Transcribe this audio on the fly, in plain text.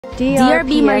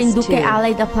DRB Marinduque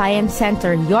Allied Appliance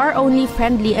Center, your only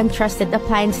friendly and trusted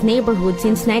appliance neighborhood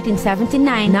since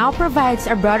 1979, now provides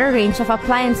a broader range of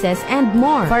appliances and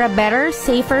more for a better,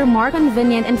 safer, more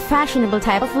convenient and fashionable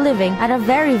type of living at a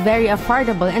very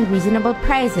affordable and reasonable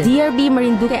prices. DRB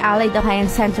Marinduque Allied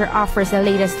Appliance Center offers the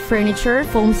latest furniture,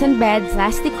 foams and beds,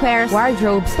 plasticwares,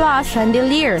 wardrobes, plus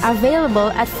chandeliers,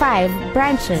 available at 5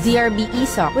 branches. DRB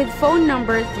ESOC with phone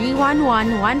number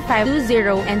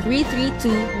 311-1520 and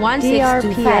 332-1625.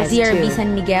 DRB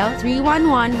San Miguel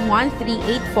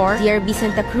 311-1384. DRB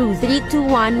Santa Cruz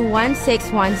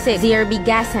 321-1616. DRB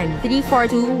Gasan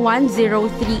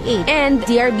 342-1038. And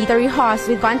DRB Torrijos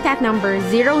with contact number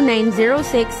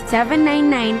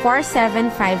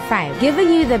 0906-799-4755.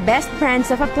 Giving you the best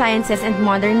brands of appliances and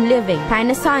modern living: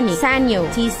 Panasonic, Sanyo,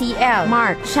 TCL,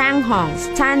 Mark, Shanghong,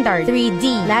 Standard,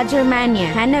 3D, La Germania,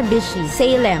 Hanabishi,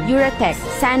 Salem, Uratex,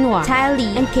 Sanwa,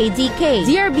 Tally, and KDK.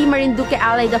 DRB Marinduque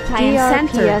Allied Appliance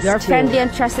Center, your friendly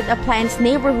and trusted appliance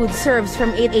neighborhood, serves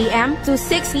from 8 a.m. to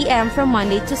 6 p.m. from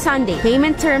Monday to Sunday.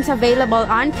 Payment terms available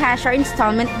on cash or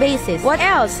installment basis. What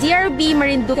else? DRB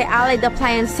Marinduque Allied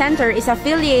Appliance Center is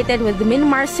affiliated with the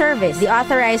Minmar Service, the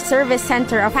authorized service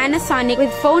center of Panasonic,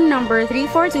 with phone number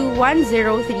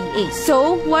 342-1038.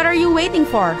 So, what are you waiting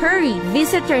for? Hurry!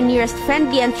 Visit your nearest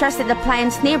friendly and trusted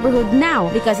appliance neighborhood now,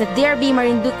 because at DRB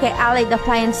Marinduque Allied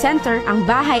Appliance Center, ang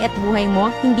bahay at buhay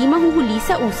mo hindi mahuhuli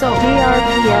sa uso.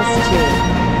 DRPS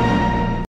 2.